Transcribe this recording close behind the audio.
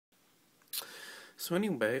So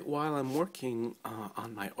anyway, while I'm working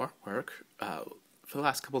on my artwork, for the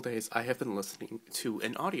last couple of days, I have been listening to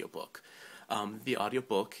an audiobook. The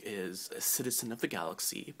audiobook is Citizen of the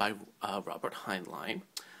Galaxy by Robert Heinlein.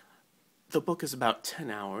 The book is about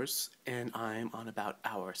 10 hours, and I'm on about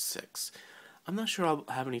hour 6. I'm not sure I'll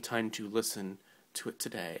have any time to listen to it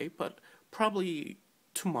today, but probably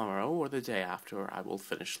tomorrow or the day after I will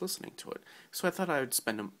finish listening to it. So I thought I would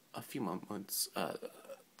spend a few moments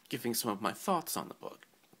giving some of my thoughts on the book.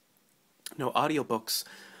 Now, audiobooks,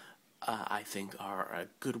 I think, are a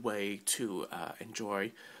good way to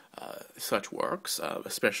enjoy such works,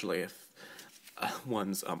 especially if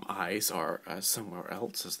one's eyes are somewhere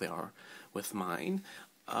else, as they are with mine.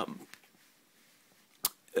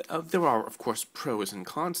 There are, of course, pros and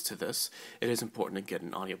cons to this. It is important to get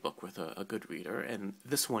an audiobook with a good reader, and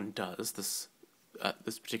this one does. This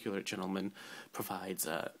particular gentleman provides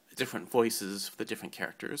different voices for the different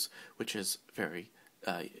characters, which is very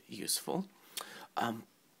useful.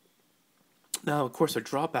 Now, of course, a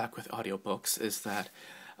drawback with audiobooks is that,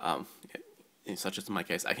 such as in my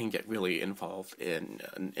case, I can get really involved in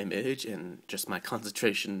an image and just my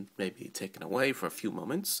concentration may be taken away for a few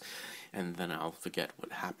moments, and then I'll forget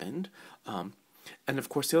what happened. And of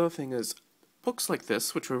course, the other thing is, books like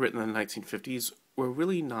this, which were written in the 1950s, were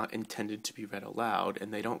really not intended to be read aloud,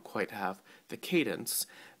 and they don't quite have the cadence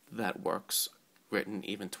that works written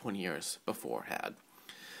even 20 years before had.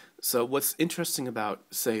 So what's interesting about,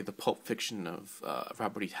 say, the pulp fiction of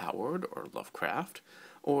Robert E. Howard or Lovecraft,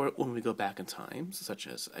 or when we go back in time, such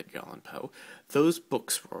as Edgar Allan Poe, those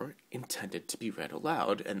books were intended to be read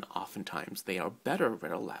aloud, and oftentimes they are better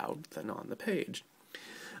read aloud than on the page.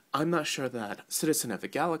 I'm not sure that Citizen of the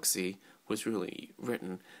Galaxy was really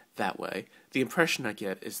written that way. The impression I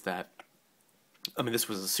get is that, this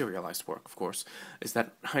was a serialized work, of course, is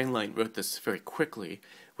that Heinlein wrote this very quickly,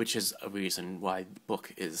 which is a reason why the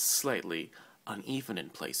book is slightly uneven in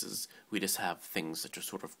places. We just have things that just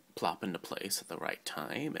sort of plop into place at the right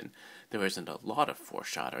time, and there isn't a lot of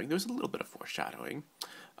foreshadowing. There's a little bit of foreshadowing.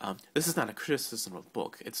 This is not a criticism of the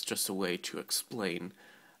book, it's just a way to explain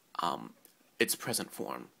its present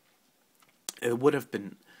form. It would have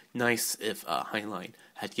been nice if Heinlein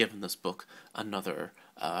had given this book another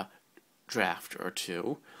draft or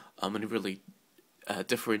two, and really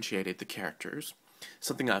differentiated the characters.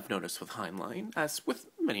 Something I've noticed with Heinlein, as with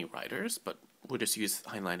many writers, but we'll just use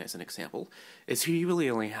Heinlein as an example, is he really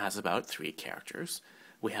only has about 3 characters.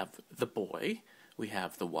 We have the boy, we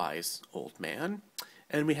have the wise old man,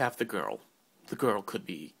 and we have the girl. The girl could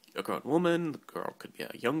be a grown woman, the girl could be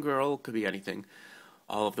a young girl, could be anything.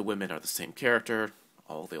 All of the women are the same character,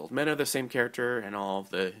 all of the old men are the same character, and all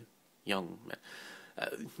of the young men.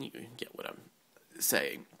 You get what I'm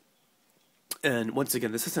saying. And once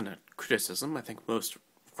again, this isn't a criticism. I think most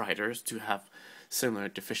writers do have similar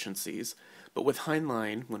deficiencies. But with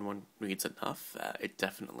Heinlein, when one reads enough, it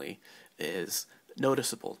definitely is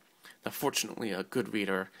noticeable. Now, fortunately, a good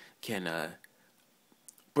reader can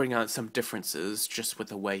bring out some differences just with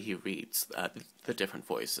the way he reads the different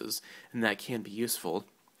voices, and that can be useful.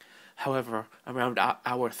 However, around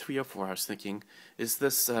hour 3 or 4, I was thinking, is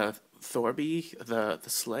this Thorby, the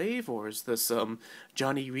slave, or is this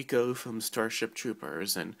Johnny Rico from Starship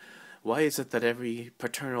Troopers? And why is it that every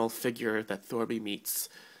paternal figure that Thorby meets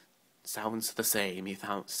sounds the same? He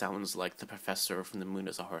sounds like the professor from the Moon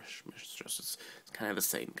is a Harsh Mistress. It's kind of the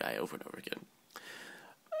same guy over and over again.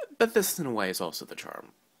 But this, in a way, is also the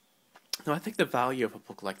charm. Now, I think the value of a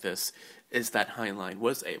book like this is that Heinlein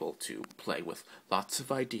was able to play with lots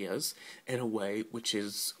of ideas in a way which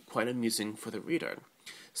is quite amusing for the reader.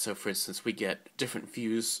 So, for instance, we get different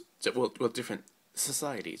views, different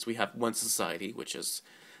societies. We have one society, which is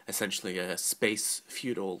essentially a space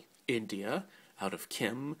feudal India out of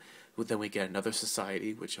Kim. Then we get another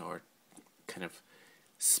society, which are kind of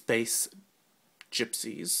space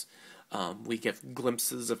gypsies. We get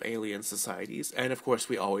glimpses of alien societies, and of course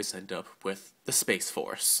we always end up with the Space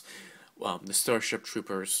Force. The Starship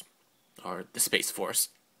Troopers are the Space Force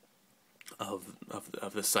of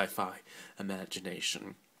the sci-fi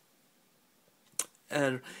imagination.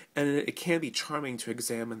 And it can be charming to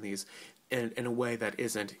examine these in a way that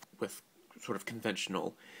isn't with sort of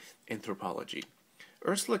conventional anthropology.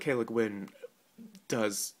 Ursula K. Le Guin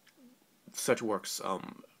does such works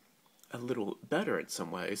a little better in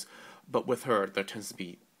some ways, but with her there tends to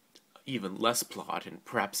be even less plot and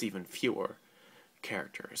perhaps even fewer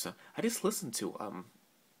characters. I just listened to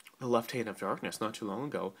The Left Hand of Darkness not too long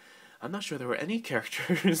ago. I'm not sure there were any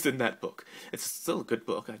characters in that book. It's still a good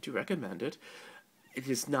book. I do recommend it. It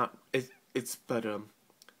is not. But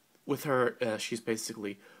with her, she's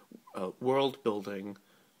basically world building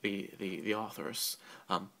the authors.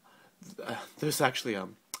 There's actually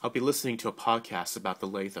I'll be listening to a podcast about the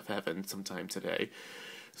Lathe of Heaven sometime today,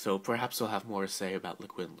 so perhaps I'll have more to say about Le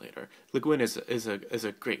Guin later. Le Guin is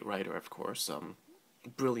a great writer, of course,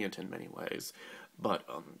 brilliant in many ways, but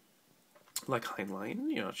like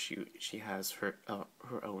Heinlein, she has her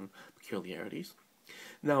own peculiarities.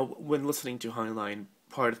 Now, when listening to Heinlein,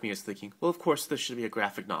 part of me is thinking, well, of course, this should be a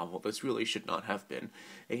graphic novel. This really should not have been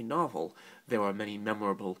a novel. There are many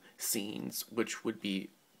memorable scenes which would be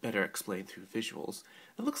better explained through visuals.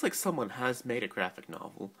 It looks like someone has made a graphic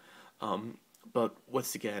novel, but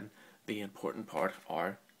once again, the important part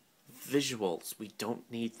are visuals. We don't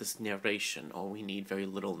need this narration, or we need very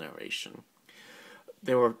little narration.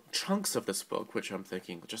 There were chunks of this book which I'm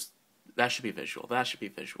thinking, just that should be visual, that should be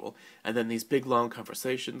visual. And then these big long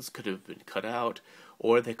conversations could have been cut out,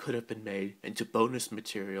 or they could have been made into bonus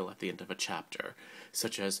material at the end of a chapter,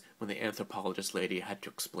 such as when the anthropologist lady had to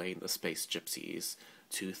explain the space gypsies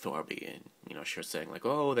to Thorby, and she was saying like,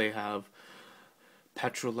 oh, they have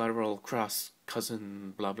petrolateral cross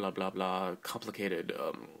cousin blah blah blah blah complicated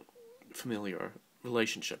familiar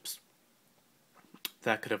relationships.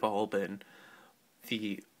 That could have all been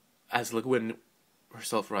as Le Guin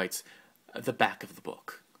herself writes, the back of the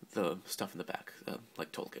book, the stuff in the back,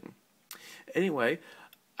 like Tolkien. Anyway,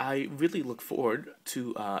 I really look forward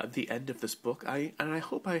to the end of this book, and I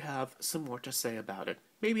hope I have some more to say about it,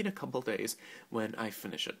 maybe in a couple days when I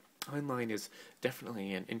finish it. Heinlein is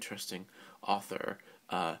definitely an interesting author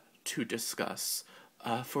to discuss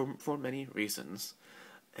for many reasons,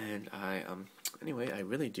 and anyway, I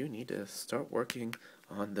really do need to start working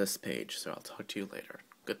on this page, so I'll talk to you later.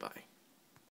 Goodbye.